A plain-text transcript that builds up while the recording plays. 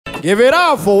Give it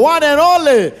up for one and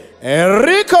only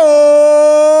Enrico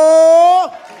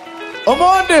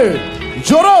Omondi.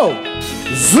 Joro.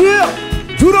 Zia.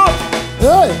 Juro.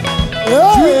 Hey.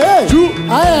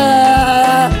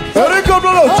 Enrico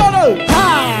Omondi.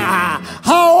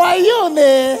 How are you,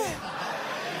 ne?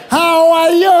 How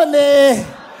are you, ne?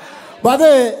 But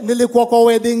nilikuwa kwa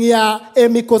wedding ya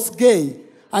Amy Kosgei.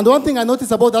 And one thing I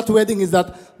noticed about that wedding is that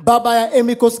baba ya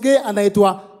Amy Kosgei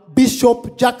anaitwa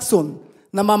Bishop Jackson.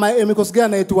 Na mama ya Amy Kosgei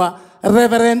anaitwa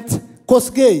Reverend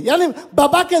Kosgei. Yani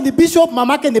babake ni bishop,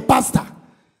 mamake ni pastor.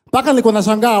 Paka niko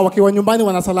nashangaa wakiwa nyumbani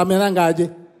wanasalamiana aje.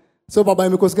 So baba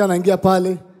Amy Kosgei anaingia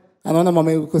pale, anaona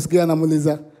mama Amy Kosgei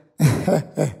anamuuliza.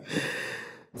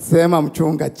 Sema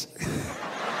mchungaji.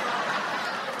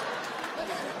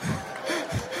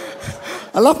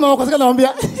 Alafu mama Kosgei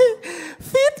anamwambia,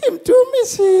 "Fiti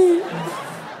mtumishi."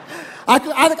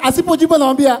 Asipojibu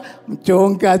anamwambia,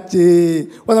 "Mchungaji."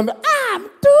 Wanamwambia,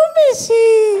 mtumishi.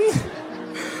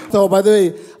 So by the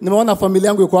way, nimeona familia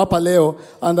yangu yuko hapa leo,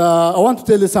 and I want to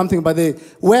tell you something by the way,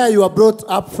 where you are brought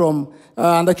up from,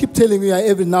 and I keep telling you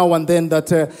every now and then that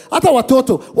hata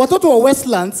watoto wa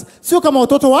Westlands sio kama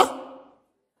watoto wa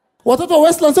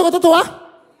Westlands, sio watoto wa.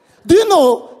 Do you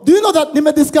know that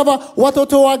nimediscover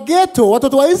watoto wa ghetto,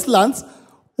 watoto wa Eastlands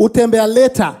utembea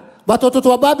later, but watoto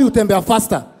wa babi utembea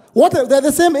faster. They're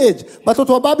the same age, but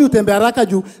watoto wa babi utembea haraka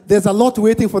juu there's a lot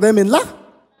waiting for them in la.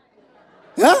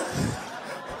 Yeah?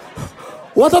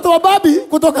 Watoto wa babi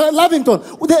kutoka Lavington,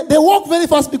 they walk very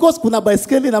fast because kuna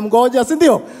baiskeli na mgoja, si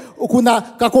ndio? Kuna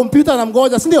ka computer na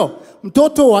mgoja, si ndio?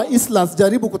 Mtoto wa Eastlands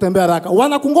jaribu kutembea haraka,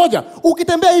 wanakungoja.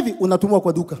 Ukitembea hivi unatumwa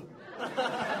kwa duka.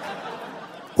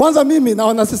 Kwanza mimi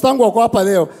na sister yangu wako hapa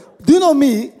leo. Do you know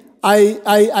me?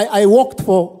 I walked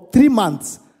for 3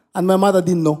 months and my mother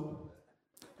didn't know.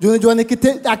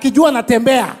 Akijua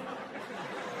natembea.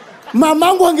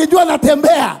 Mamangu angejua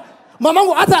natembea.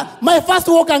 Mamangu hata my first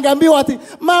walk angeambiwa ati,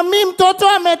 "Mami mtoto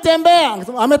ametembea."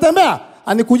 Ametembea?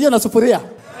 Anikujia na sufuria.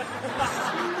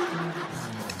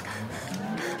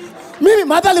 Mimi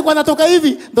mada alikuwa natoka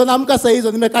hivi, ndo naamka saa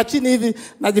hizo, nimekaa chini hivi,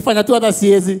 najifanya tu hata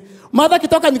siezi. Mada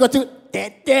kitoka niko tu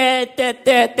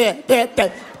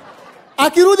te.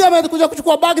 Akirudi amekuja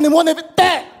kuchukua bag nimuone hivi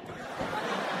te.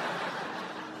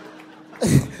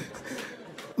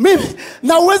 Mimi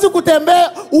na uwezi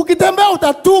kutembea, ukitembea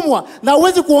utatumwa, na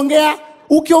uwezi kuongea,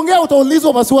 ukiongea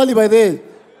utaulizwa maswali by the way.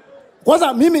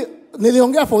 Kwanza mimi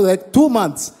niliongea for like 2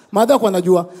 months. Mada kwa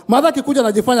najua. Mada kikuja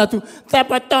najifanya tu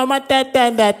tapatoma te.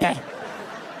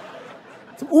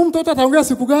 Mtoto ataongea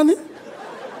siku gani?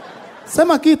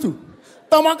 Sema kitu.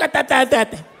 Tomoka te.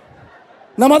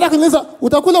 Na mada kuniuliza,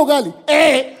 "Utakula ugali?"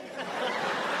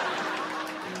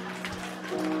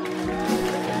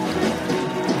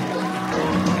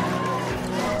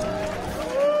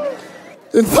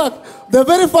 In fact, the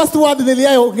very first word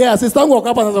niliyaongea, sister yangu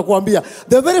wakapa anaanza kuambia.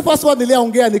 The very first word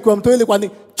niliyaongea ni kwa mtoili kwa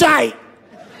ni chai.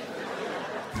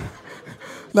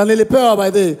 Na nilipewa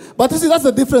by the way. But you see, that's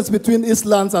the difference between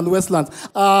Eastlands and Westlands.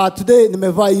 Today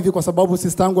nimevaa hivi kwa sababu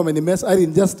sister yangu amenimes.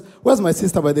 Where's my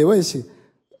sister by the way? Where is she?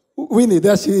 Winnie,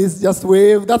 there she is. Just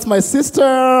wave. That's my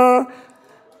sister.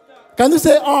 Can you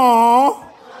say, "Aww"?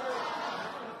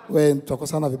 When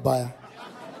tukosana vibaya.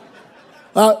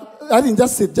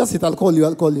 Just sit. I'll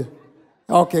call you.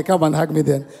 Okay, come and hug me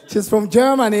then. She's from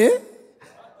Germany.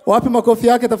 Wapi makofi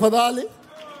yake tafadhali?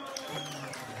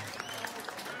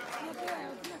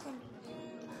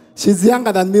 She's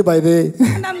younger than me by the way.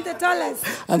 And I'm the tallest.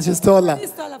 And she's taller.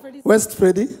 He's taller, Freddie's. Where's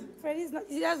Freddie? Freddie's not,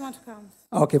 he doesn't want to come.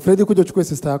 Okay, Freddie kuja uchukue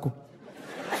sister yako.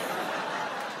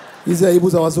 Hizi aibu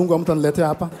za wazungu mtu aniletea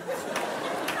hapa.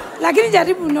 Lakini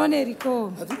jaribu unaone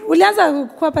Rico. Ulianza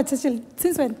kuwa hapa Churchill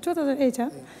since when? 2008, huh?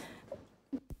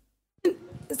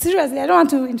 Seriously, I don't want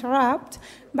to interrupt,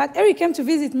 but Eric came to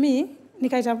visit me.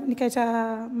 Nikaita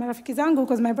marafiki zangu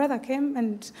because my brother came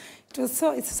and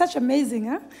it's such amazing,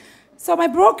 huh? So my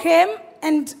bro came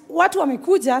and watu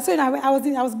wamekuja, so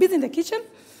I was busy in the kitchen.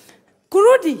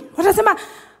 Kurudi, watasema,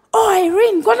 "Oh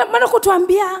Irene, mbona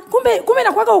kutuambia? Kumbe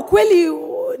inakuwaga ukweli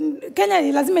Kenya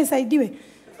ni lazima isaidiwe."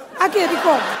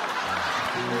 Rico.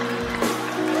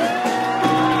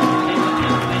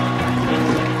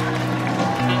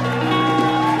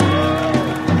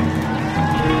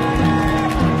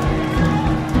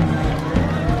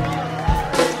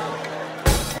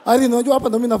 Unajua hapa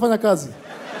ndo mimi nafanya kazi.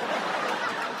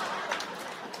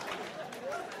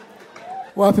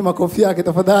 Wapi makofi yake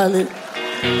tafadhali?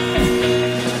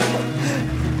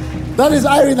 That is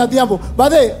Irene Adhiambo. By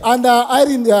the way, and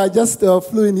Irene just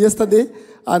flew in yesterday,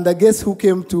 and guess who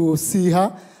came to see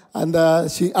her? And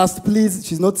she asked, please,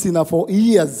 she's not seen her for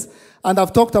years. And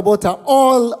I've talked about her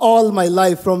all my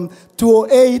life, from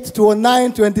 2008,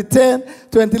 2009, 2010,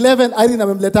 2011. Irene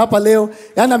amemleta hapa leo.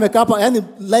 Yani amekaa hapa, yani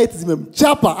light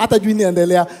zimemchapa hata juu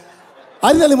niendelea.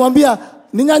 Irene alimwambia,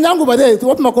 ni nyanyangu baadaye,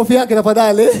 wapi makofi yake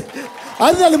tafadhali.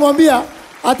 Irene alimwambia,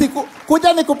 ati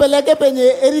kuja nikupeleke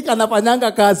penye Eric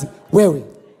anafanyanga kazi. Wewe.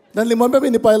 Na nilimwambia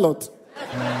mimi ni pilot.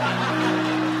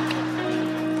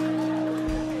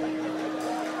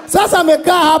 Sasa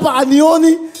amekaa hapa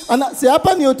anioni, si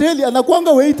hapa ni hoteli,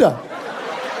 anakuanga waiter.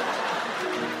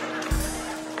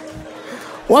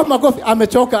 Wapi makofi,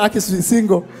 amechoka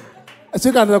Singo.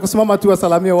 Sika anaanza kusimama tu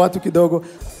asalamia watu kidogo.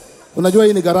 Unajua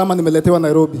hii ni gharama nimeletewa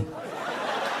Nairobi.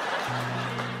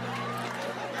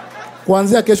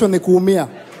 Kuanzia kesho ni kuumia.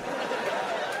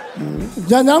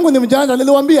 Jana yangu ni mjanja,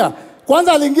 niliwaambia.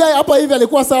 Kwanza aliingia hapa hivi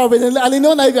alikuwa sawa venye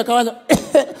aliniona hivi akawanya.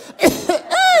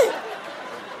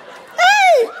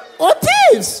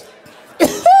 Otis.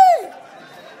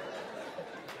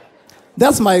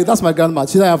 That's my grandma.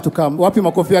 She have to come. Wapi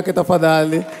makofi yake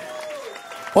tafadhali?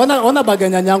 Ona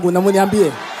baganya nyangu na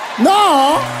muniambie.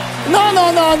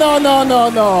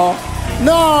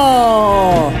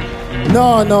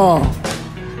 No.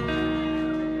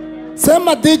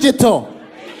 Sema digital.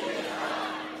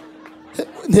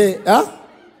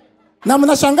 Na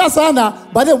mnashangaa sana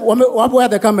baada wapo where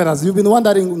the cameras. You've been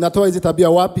wondering natoa hizi tabia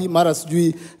wapi, mara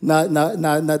sijui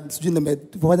na sijui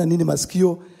nimefanya nini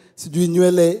masikio, sijui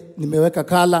nywele nimeweka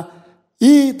kala.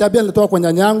 Hii tabia nilitoa kwa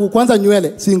nyanyangu. Kwanza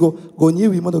nywele Singo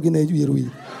gonyiwi mondo gine yirui.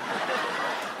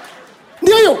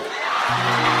 Ndio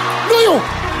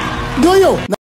yo.